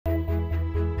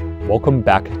Welcome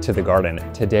back to the garden.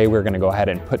 Today we're going to go ahead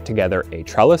and put together a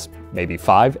trellis, maybe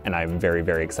 5, and I'm very,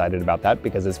 very excited about that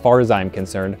because as far as I'm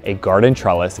concerned, a garden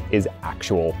trellis is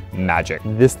actual magic.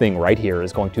 This thing right here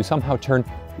is going to somehow turn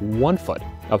 1 foot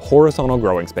of horizontal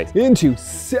growing space into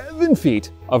 7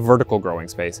 feet of vertical growing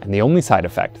space. And the only side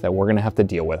effect that we're gonna have to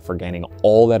deal with for gaining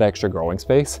all that extra growing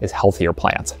space is healthier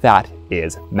plants. That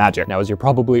is magic. Now, as you're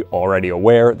probably already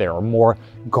aware, there are more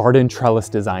garden trellis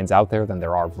designs out there than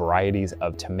there are varieties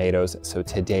of tomatoes. So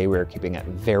today we're keeping it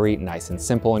very nice and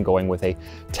simple and going with a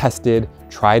tested,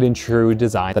 tried and true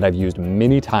design that I've used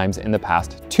many times in the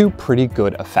past to pretty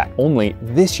good effect. Only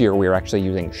this year we're actually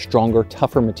using stronger,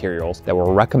 tougher materials that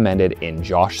were recommended in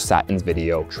Josh Sattin's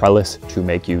video, Trellis to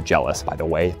Make You Jealous. By the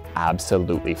way,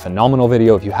 absolutely phenomenal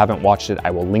video. If you haven't watched it, I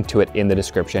will link to it in the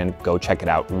description. Go check it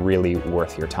out, really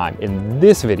worth your time. In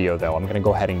this video though, I'm gonna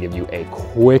go ahead and give you a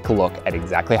quick look at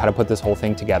exactly how to put this whole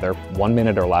thing together, 1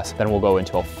 minute or less. Then we'll go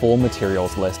into a full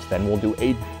materials list. Then we'll do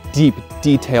a deep,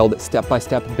 detailed,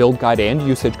 step-by-step build guide and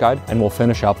usage guide. And we'll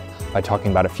finish up by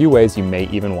talking about a few ways you may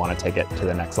even want to take it to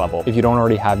the next level. If you don't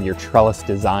already have your trellis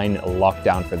design locked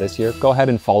down for this year, go ahead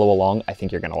and follow along. I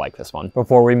think you're gonna like this one.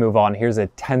 Before we move on, here's a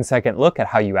 10-second look at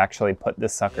how you actually put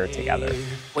this sucker together.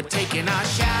 We're taking our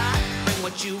shot,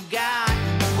 what you got,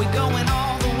 we're going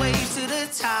all the way to the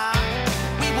top.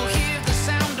 We will hear the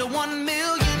sound of 1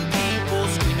 million people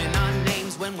screaming our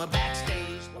names when we're backstage.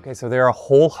 Okay, so there are a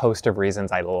whole host of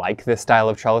reasons I like this style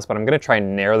of trellis, but I'm gonna try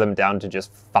and narrow them down to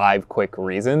just 5 quick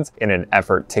reasons in an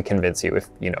effort to convince you if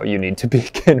you need to be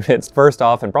convinced. First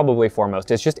off, and probably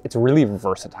foremost, it's really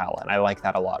versatile, and I like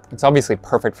that a lot. It's obviously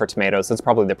perfect for tomatoes. That's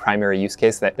probably the primary use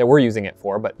case that we're using it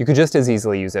for, but you could just as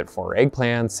easily use it for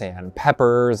eggplants and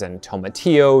peppers and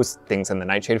tomatillos, things in the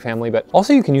nightshade family, but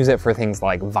also you can use it for things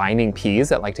like vining peas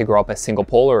that like to grow up a single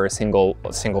pole or a single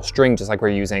string, just like we're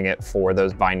using it for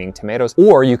those vining tomatoes.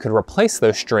 Or you could replace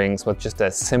those strings with just a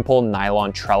simple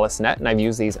nylon trellis net, and I've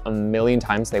used these a million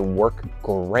times. They work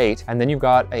great. And then you've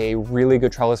got a really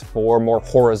good trellis for more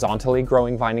horizontally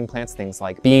growing vining plants, things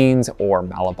like beans or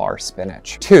Malabar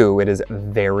spinach. 2, it is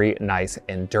very nice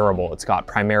and durable. It's got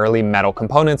primarily metal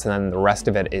components, and then the rest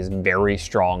of it is very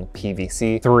strong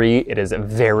PVC. 3, it is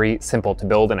very simple to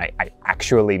build, and I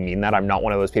actually mean that. I'm not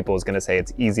one of those people who's gonna say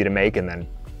it's easy to make and then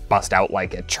bust out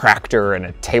like a tractor and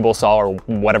a table saw or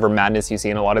whatever madness you see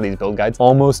in a lot of these build guides.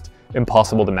 Almost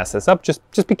impossible to mess this up.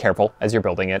 Just be careful as you're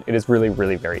building it. It is really,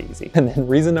 really very easy. And then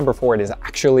reason number 4, it is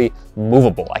actually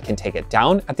movable. I can take it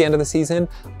down at the end of the season.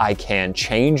 I can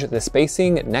change the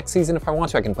spacing next season if I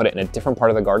want to. I can put it in a different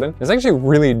part of the garden. It's actually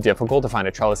really difficult to find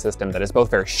a trellis system that is both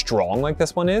very strong like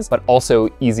this one is, but also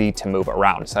easy to move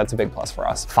around. So that's a big plus for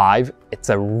us. 5, it's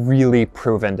a really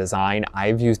proven design.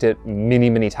 I've used it many,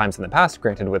 many times in the past,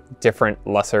 granted with different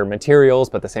lesser materials,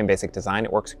 but the same basic design.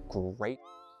 It works great.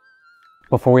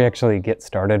 Before we actually get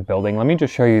started building, let me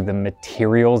just show you the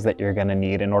materials that you're gonna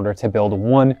need in order to build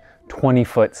one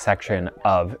 20-foot section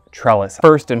of trellis.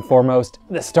 First and foremost,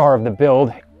 the star of the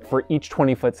build. For each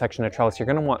 20-foot section of trellis, you're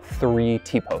gonna want 3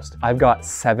 T-posts. I've got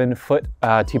 7-foot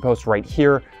T-posts right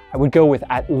here. I would go with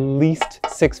at least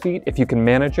 6 feet if you can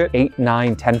manage it. 8,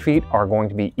 9, 10 feet are going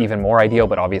to be even more ideal,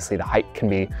 but obviously the height can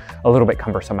be a little bit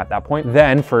cumbersome at that point.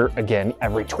 Then for, again,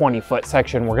 every 20-foot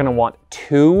section, we're gonna want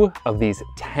 2 of these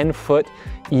 10-foot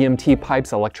EMT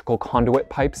pipes, electrical conduit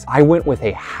pipes. I went with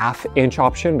a 1/2 inch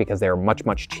option because they're much,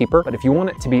 much cheaper. But if you want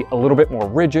it to be a little bit more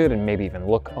rigid and maybe even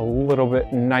look a little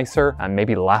bit nicer and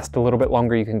maybe last a little bit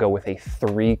longer, you can go with a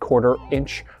 3/4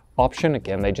 inch option.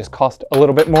 Again, they just cost a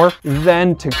little bit more.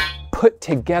 Then to put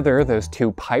together those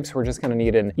 2 pipes, we're just gonna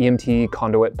need an EMT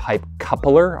conduit pipe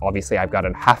coupler. Obviously, I've got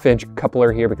a 1/2 inch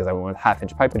coupler here because I went with 1/2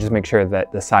 inch pipe, but just make sure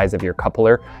that the size of your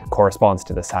coupler corresponds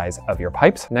to the size of your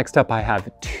pipes. Next up, I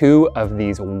have 2 of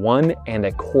these 1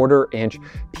 1/4 inch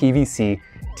PVC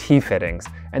T-fittings.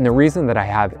 And the reason that I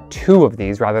have 2 of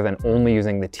these rather than only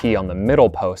using the T on the middle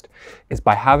post is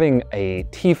by having a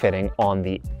T-fitting on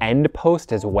the end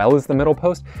post as well as the middle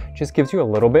post just gives you a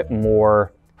little bit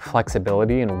more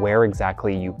flexibility in where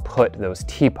exactly you put those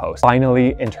T-posts.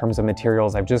 Finally, in terms of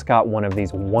materials, I've just got one of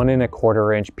these 1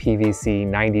 1/4 inch PVC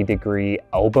 90-degree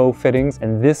elbow fittings,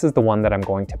 and this is the one that I'm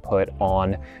going to put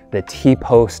on the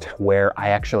T-post where I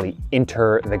actually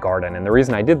enter the garden. And the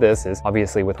reason I did this is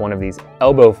obviously with one of these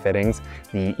elbow fittings,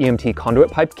 the EMT conduit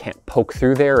pipe can't poke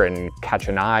through there and catch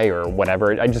an eye or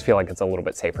whatever. I just feel like it's a little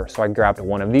bit safer. So I grabbed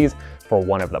one of these for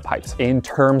one of the pipes. In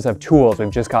terms of tools, we've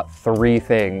just got 3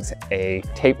 things: a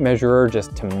tape tape measure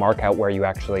just to mark out where you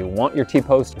actually want your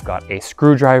T-post. You've got a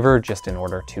screwdriver just in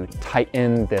order to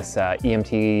tighten this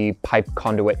EMT pipe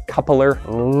conduit coupler.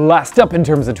 Last up in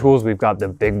terms of tools, we've got the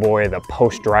big boy, the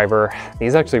post driver.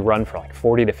 These actually run for like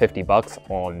 40 to 50 bucks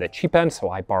on the cheap end, so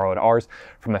I borrowed ours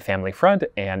from a family friend,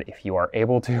 and if you are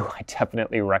able to, I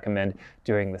definitely recommend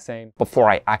doing the same. Before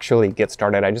I actually get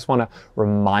started, I just want to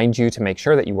remind you to make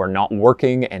sure that you are not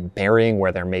working and burying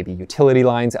where there may be utility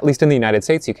lines. At least in the United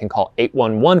States, you can call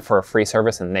 811 for a free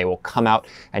service and they will come out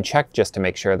and check just to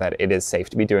make sure that it is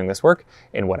safe to be doing this work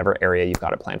in whatever area you've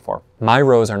got it planned for. My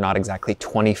rows are not exactly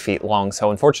 20 feet long, so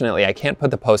unfortunately I can't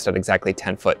put the post at exactly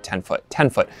 10 foot, 10 foot,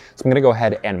 10 foot. So I'm going to go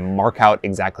ahead and mark out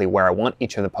exactly where I want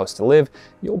each of the posts to live.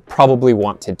 You'll probably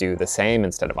want to do the same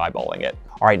instead of eyeballing it.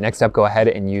 All right, next up, go ahead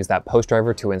and use that post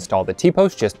driver to install the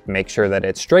T-post. Just make sure that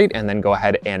it's straight and then go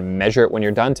ahead and measure it when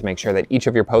you're done to make sure that each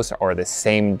of your posts are the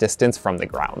same distance from the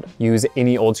ground. Use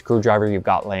any old screwdriver you've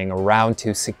got laying around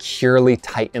to securely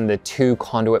tighten the two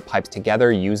conduit pipes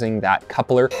together using that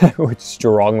coupler. I would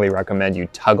strongly recommend you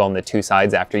tug on the two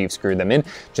sides after you've screwed them in,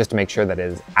 just to make sure that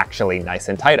it is actually nice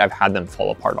and tight. I've had them fall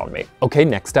apart on me. Okay,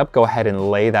 next up, go ahead and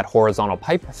lay that horizontal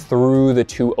pipe through the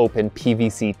two open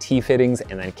PVC T-fittings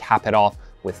and then cap it off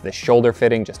with the shoulder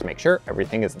fitting just to make sure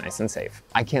everything is nice and safe.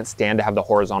 I can't stand to have the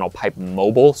horizontal pipe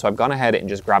mobile, so I've gone ahead and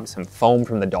just grabbed some foam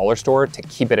from the dollar store to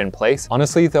keep it in place.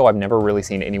 Honestly though, I've never really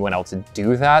seen anyone else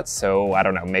do that, so I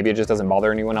don't know, maybe it just doesn't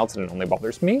bother anyone else and it only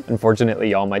bothers me. Unfortunately,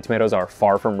 y'all, my tomatoes are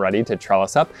far from ready to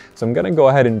trellis up, so I'm gonna go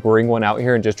ahead and bring one out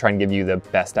here and just try and give you the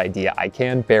best idea I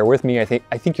can. Bear with me, I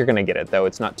think you're gonna get it though,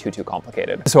 it's not too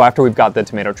complicated. So after we've got the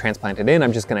tomato transplanted in,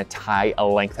 I'm just gonna tie a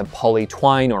length of poly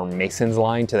twine or mason's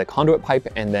line to the conduit pipe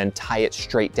and then tie it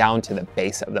straight down to the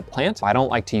base of the plant. I don't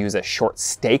like to use a short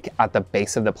stake at the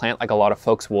base of the plant like a lot of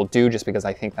folks will do, just because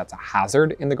I think that's a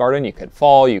hazard in the garden. You could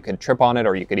fall, you could trip on it,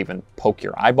 or you could even poke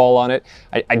your eyeball on it.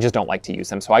 I just don't like to use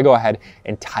them. So I go ahead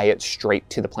and tie it straight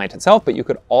to the plant itself, but you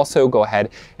could also go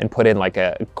ahead and put in like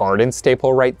a garden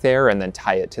staple right there and then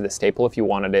tie it to the staple if you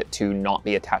wanted it to not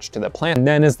be attached to the plant. And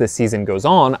then as the season goes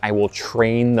on, I will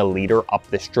train the leader up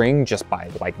the string just by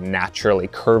like naturally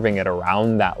curving it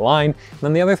around that line. And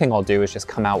then the other thing I'll do is just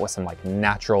come out with some like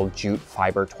natural jute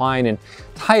fiber twine and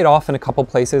tie it off in a couple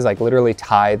places, like literally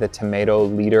tie the tomato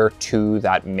leader to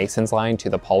that mason's line,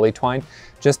 to the poly twine,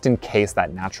 just in case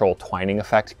that natural twining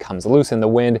effect comes loose in the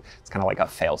wind. It's kind of like a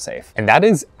fail-safe. And that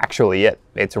is actually it.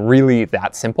 It's really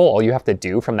that simple. All you have to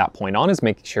do from that point on is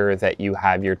make sure that you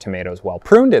have your tomatoes well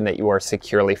pruned and that you are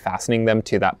securely fastening them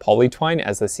to that poly twine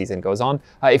as the season goes on.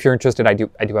 If you're interested, I do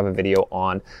have a video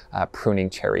on pruning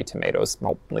cherry tomatoes.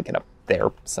 I'll link it up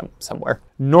there somewhere.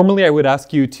 Normally I would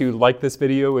ask you to like this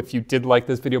video if you did like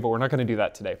this video, but we're not going to do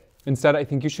that today. Instead, I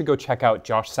think you should go check out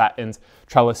Josh Satton's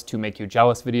Trellis to Make You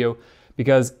Jealous video,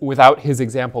 because without his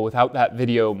example, without that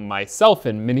video, myself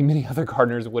and many other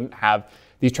gardeners wouldn't have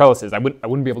these trellises. I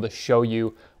wouldn't be able to show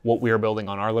you what we are building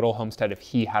on our little homestead if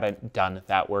he hadn't done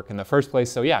that work in the first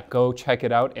place. So yeah, go check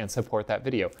it out and support that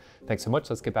video. Thanks so much.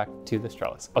 Let's get back to this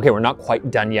trellis. Okay, we're not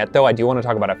quite done yet though. I do want to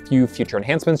talk about a few future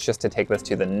enhancements just to take this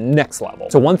to the next level.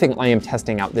 So one thing I am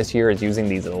testing out this year is using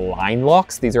these line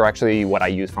locks. These are actually what I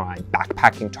use for my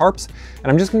backpacking tarps.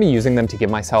 And I'm just gonna be using them to give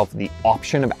myself the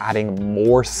option of adding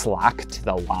more slack to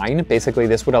the line. Basically,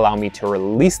 this would allow me to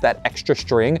release that extra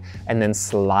string and then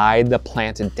slide the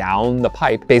plant down the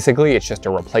pipe. Basically, it's just a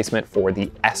replacement for the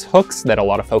S hooks that a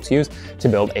lot of folks use to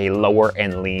build a lower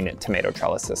and lean tomato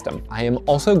trellis system. I am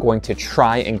also going to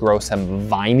try and grow some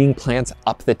vining plants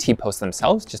up the T-posts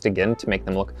themselves, just again to make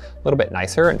them look a little bit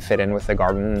nicer and fit in with the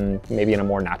garden maybe in a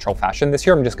more natural fashion. This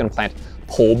year I'm just going to plant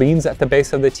pole beans at the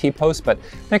base of the T-post, but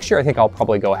next year I think I'll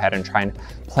probably go ahead and try and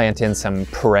plant in some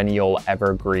perennial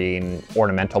evergreen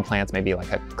ornamental plants, maybe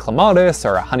like a clematis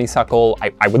or a honeysuckle.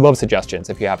 I would love suggestions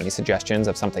if you have any suggestions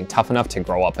of something tough enough to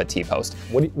grow up a T-post.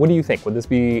 What do you think? Would this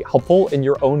be helpful in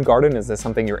your own garden? Is this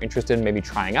something you're interested in maybe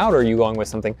trying out, or are you going with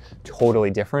something totally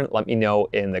different? Let me know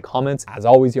in the comments. As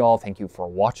always, y'all, thank you for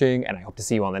watching, and I hope to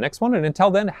see you on the next one. And until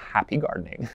then, happy gardening.